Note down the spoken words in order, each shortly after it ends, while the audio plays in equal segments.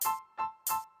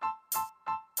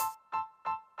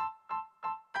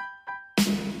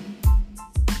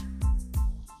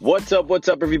What's up,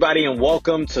 everybody, and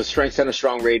welcome to Strength Center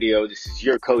Strong Radio. This is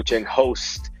your coach and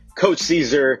host, Coach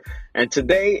Caesar, and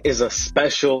today is a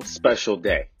special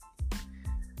day.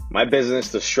 My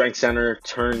business, the Strength Center,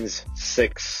 turns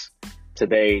 6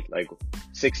 today. Like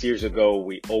 6 years ago,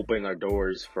 we opened our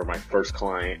doors for my first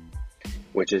client,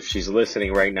 which if she's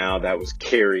listening right now, that was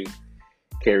Carrie.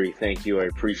 Carrie, thank you. I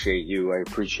appreciate you. I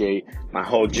appreciate my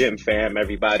whole gym fam,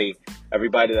 everybody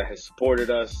that has supported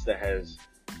us, that has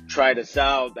tried us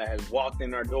out, that has walked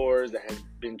in our doors, that has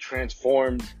been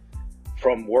transformed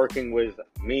from working with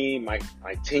me, my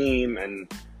team,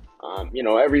 and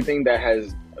everything that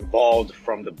has evolved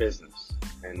from the business.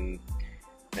 And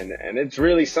it's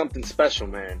really something special,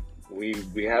 man.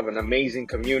 We have an amazing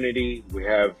community. We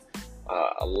have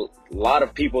a lot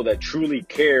of people that truly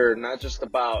care, not just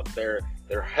about their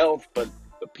health, but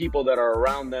the people that are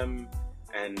around them.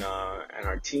 And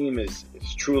our team is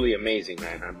truly amazing,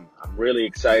 man. I'm really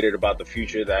excited about the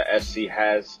future that SC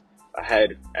has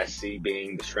ahead, SC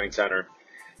being the Strength Center.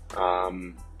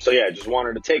 Just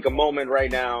wanted to take a moment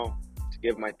right now to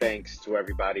give my thanks to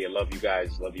everybody. I love you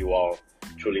guys, love you all,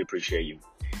 truly appreciate you.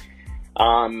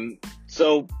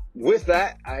 So with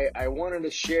that, I wanted to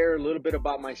share a little bit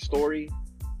about my story.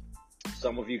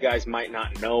 Some of you guys might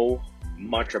not know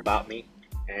much about me,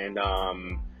 and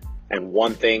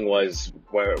one thing was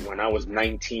when I was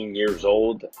 19 years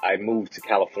old, I moved to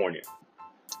California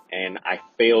and I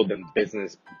failed in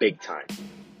business big time.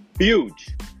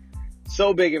 Huge.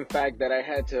 So big, in fact, that I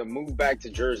had to move back to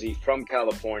Jersey from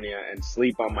California and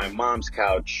sleep on my mom's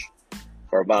couch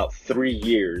for about 3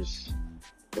 years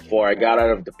before I got out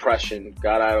of depression,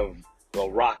 got out of the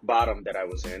rock bottom that I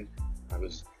was in.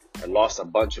 I lost a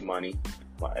bunch of money.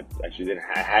 Well,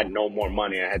 I had no more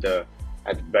money. I had to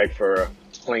beg for a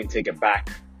plane ticket back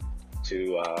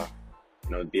to,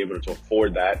 be able to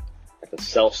afford that. I had to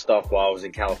sell stuff while I was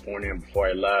in California before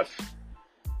I left.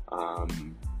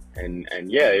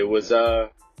 It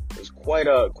was quite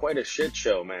a shit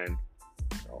show, man,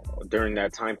 during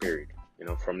that time period.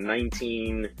 From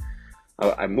 19,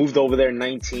 I moved over there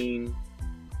 19.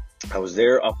 I was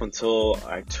there up until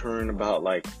I turned about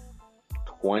like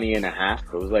 20 and a half.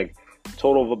 It was like a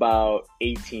total of about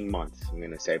 18 months, I'm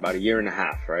going to say, about a year and a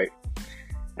half, right?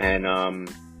 And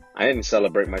I didn't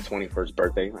celebrate my 21st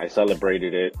birthday. I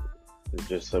celebrated it.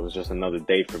 It was just another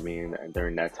day for me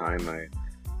during that time.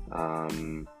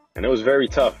 And it was very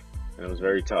tough.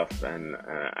 And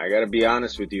I got to be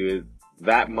honest with you,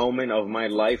 that moment of my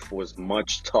life was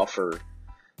much tougher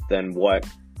than what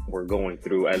we're going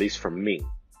through, at least for me,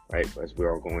 right? As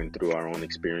we're all going through our own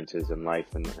experiences in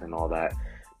life and all that.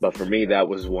 But for me, that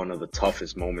was one of the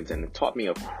toughest moments, and it taught me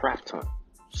a crap ton.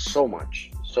 So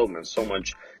much. Taught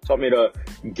me to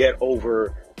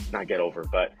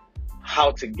but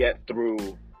how to get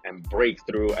through and break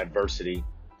through adversity,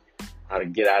 how to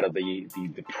get out of the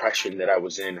depression that I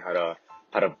was in, how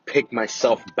to pick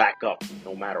myself back up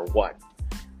no matter what.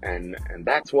 And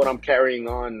that's what I'm carrying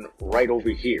on right over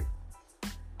here.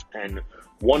 And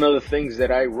one of the things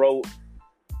that I wrote,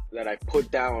 that I put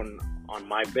down on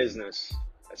my business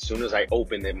as soon as I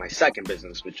opened it, my second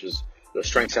business, which is the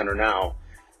Strength Center now,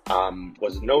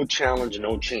 was no challenge,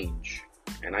 no change.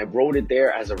 And I wrote it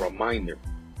there as a reminder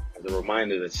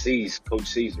that sees Coach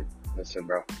Caesar. Listen,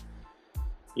 bro,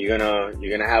 you're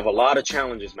gonna have a lot of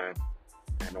challenges, man.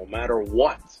 And no matter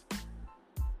what,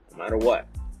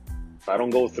 if I don't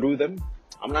go through them,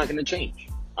 I'm not gonna change.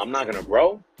 I'm not gonna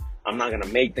grow. I'm not gonna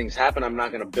make things happen. I'm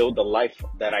not gonna build the life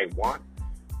that I want.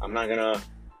 I'm not gonna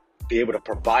be able to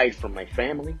provide for my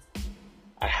family.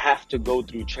 I have to go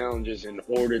through challenges in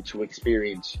order to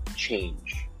experience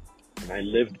change. And I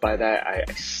lived by that. I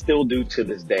still do to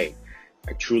this day.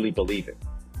 I truly believe it.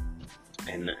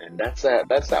 And that's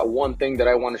that one thing that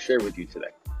I want to share with you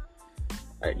today.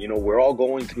 We're all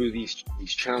going through these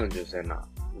challenges, and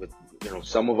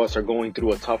some of us are going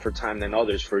through a tougher time than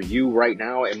others. For you right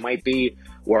now, it might be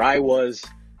where I was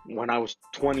when I was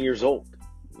 20 years old.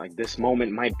 Like, this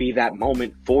moment might be that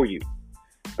moment for you.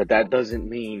 But that doesn't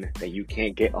mean that you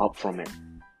can't get up from it.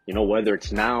 Whether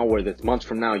it's now, whether it's months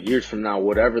from now, years from now,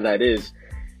 whatever that is,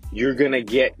 you're going to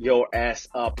get your ass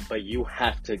up, but you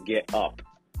have to get up.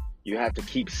 You have to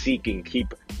keep seeking,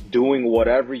 keep doing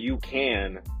whatever you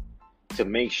can to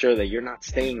make sure that you're not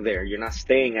staying there. You're not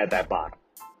staying at that bottom.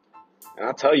 And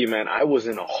I'll tell you, man, I was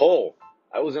in a hole.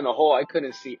 I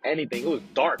couldn't see anything. It was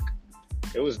dark.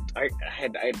 I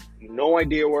had no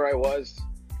idea where I was.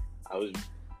 I was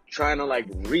trying to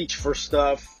reach for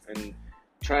stuff and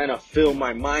trying to fill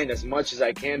my mind as much as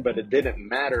I can, but it didn't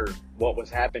matter what was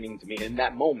happening to me in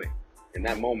that moment.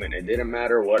 It didn't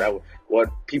matter what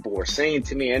people were saying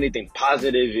to me, anything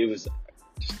positive. It was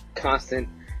just constant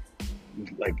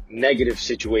like negative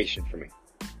situation for me.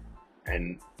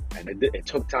 And it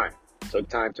took time. It took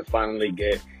time to finally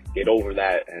get over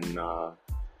that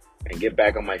and get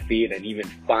back on my feet and even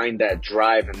find that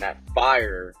drive and that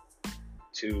fire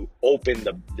to open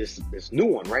this new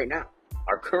one right now,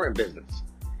 our current business.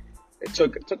 It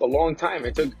took a long time.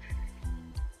 It took,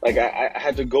 like, I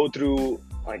had to go through,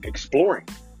 like, exploring,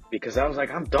 because I was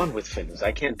like, I'm done with fitness.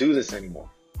 I can't do this anymore.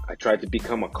 I tried to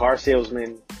become a car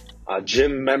salesman, a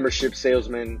gym membership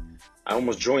salesman. I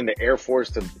almost joined the Air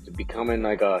Force to become in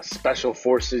like a special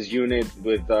forces unit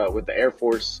with the Air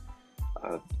Force.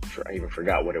 I even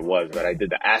forgot what it was, but I did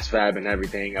the ASVAB and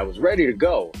everything. I was ready to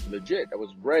go, legit. I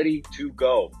was ready to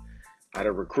go. I had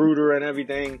a recruiter and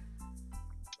everything,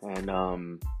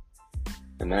 and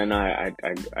then I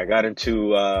got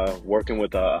into working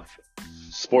with a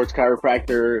sports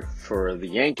chiropractor for the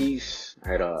Yankees. I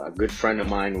had a good friend of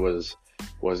mine was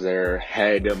their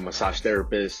head massage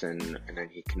therapist, and then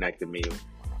he connected me.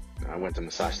 I went to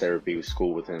massage therapy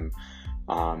school with him.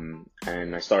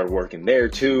 And I started working there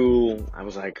too. I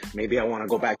was like, maybe I want to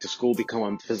go back to school, become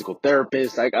a physical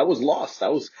therapist. Like, I was lost. I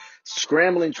was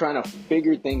scrambling, trying to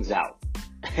figure things out.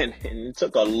 And it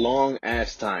took a long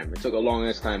ass time.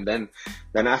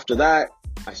 Then after that,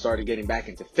 I started getting back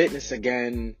into fitness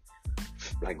again,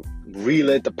 like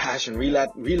relit the passion,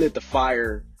 relit the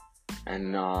fire.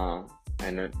 And I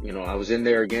was in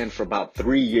there again for about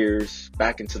 3 years,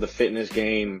 back into the fitness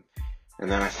game.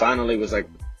 And then I finally was like,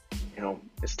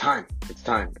 it's time.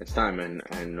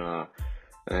 And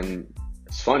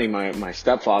it's funny, my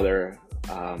stepfather,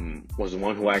 was the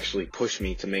one who actually pushed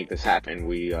me to make this happen.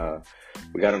 We got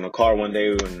in a car one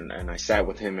day and I sat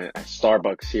with him at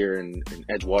Starbucks here in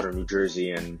Edgewater, New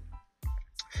Jersey.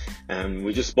 And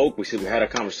we just spoke. We had a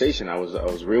conversation. I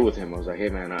was real with him. I was like, hey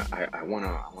man, I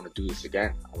want to do this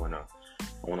again. I want to,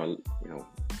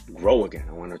 grow again.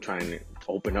 I want to try and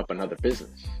open up another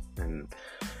business.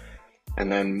 And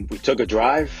then we took a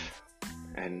drive,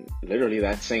 and literally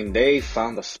that same day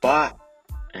found a spot,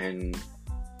 and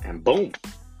boom,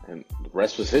 and the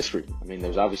rest was history. I mean,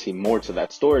 there's obviously more to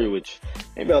that story, which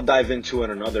maybe I'll dive into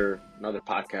in another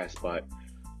podcast. But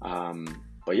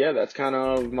yeah, that's kind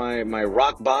of my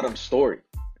rock bottom story.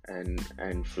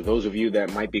 And for those of you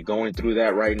that might be going through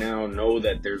that right now, know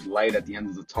that there's light at the end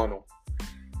of the tunnel.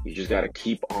 You just got to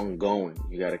keep on going.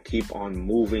 You got to keep on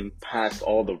moving past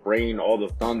all the rain, all the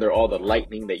thunder, all the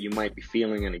lightning that you might be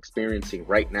feeling and experiencing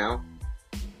right now.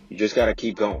 You just got to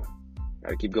keep going.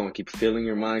 Got to keep going. Keep filling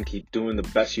your mind. Keep doing the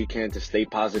best you can to stay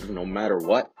positive no matter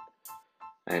what.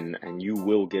 And you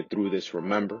will get through this.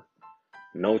 Remember,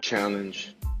 no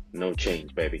challenge, no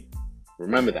change, baby.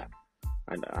 Remember that.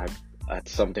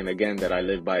 That's something, again, that I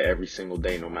live by every single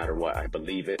day, no matter what. I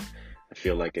believe it. I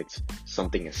feel like it's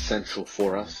something essential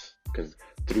for us, because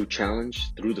through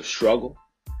challenge, through the struggle,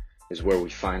 is where we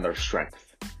find our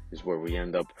strength, is where we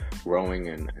end up growing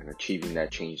and achieving that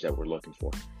change that we're looking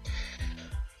for.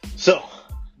 So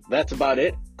that's about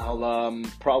it. I'll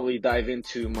probably dive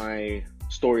into my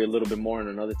story a little bit more in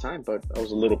another time, but that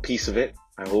was a little piece of it.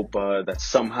 I hope that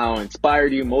somehow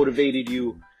inspired you, motivated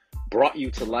you, brought you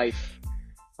to life,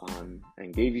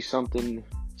 and gave you something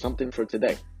for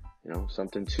today.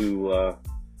 Something to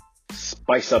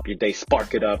spice up your day,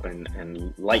 spark it up,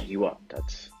 and light you up.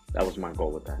 That was my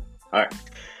goal with that. All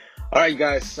right, you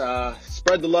guys.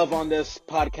 Spread the love on this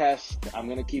podcast. I'm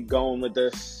gonna keep going with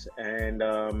this, and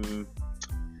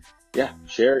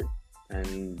share it,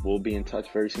 and we'll be in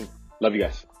touch very soon. Love you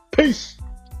guys. Peace.